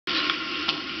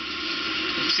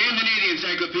Sam Denay, the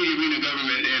Encyclopedia Reno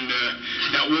Government, and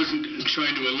that wasn't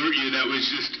trying to alert you, that was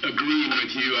just agreeing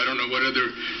with you. I don't know what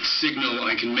other signal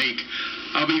I can make.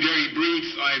 I'll be very brief.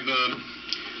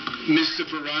 Ms.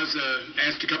 Sferrazza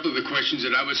asked a couple of the questions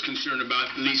that I was concerned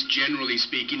about, at least generally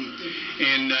speaking.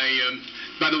 And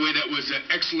by the way, that was an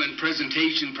excellent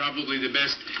presentation, probably the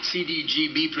best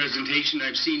CDGB presentation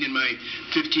I've seen in my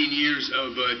 15 years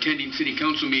of attending city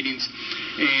council meetings.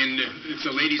 And if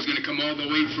the lady's going to come all the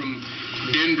way from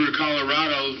Denver,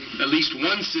 Colorado, at least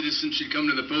one citizen should come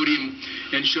to the podium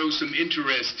and show some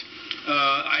interest.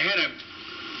 I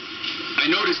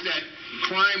noticed that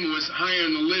crime was higher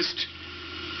on the list,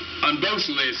 on both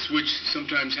lists, which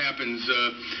sometimes happens.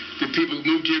 The people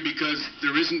moved here because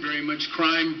there isn't very much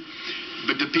crime,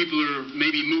 but the people are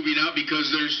maybe moving out because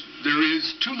there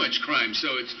is too much crime,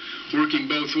 so it's working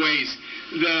both ways.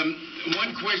 The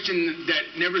one question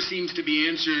that never seems to be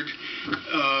answered,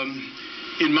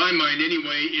 in my mind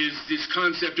anyway, is this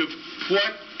concept of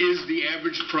what is the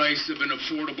average price of an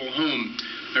affordable home.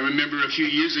 I remember a few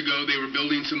years ago they were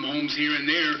building some homes here and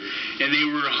there, and they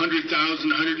were $100,000,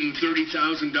 $130,000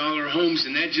 homes,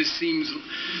 and that just seems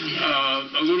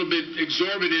a little bit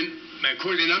exorbitant.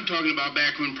 And I'm talking about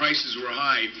back when prices were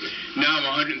high. Now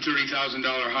a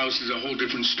 $130,000 house is a whole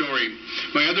different story.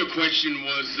 My other question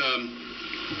was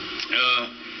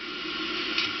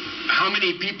how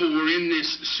many people were in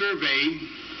this survey?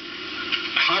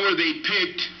 How are they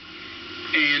picked?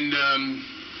 And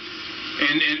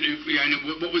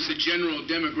what was the general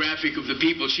demographic of the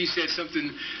people? She said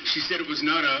something. She said it was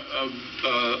not a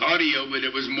audio, but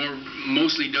it was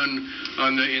mostly done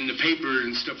in the paper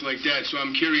and stuff like that. So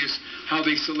I'm curious how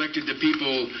they selected the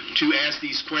people to ask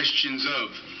these questions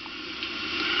of.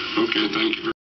 Okay, thank you.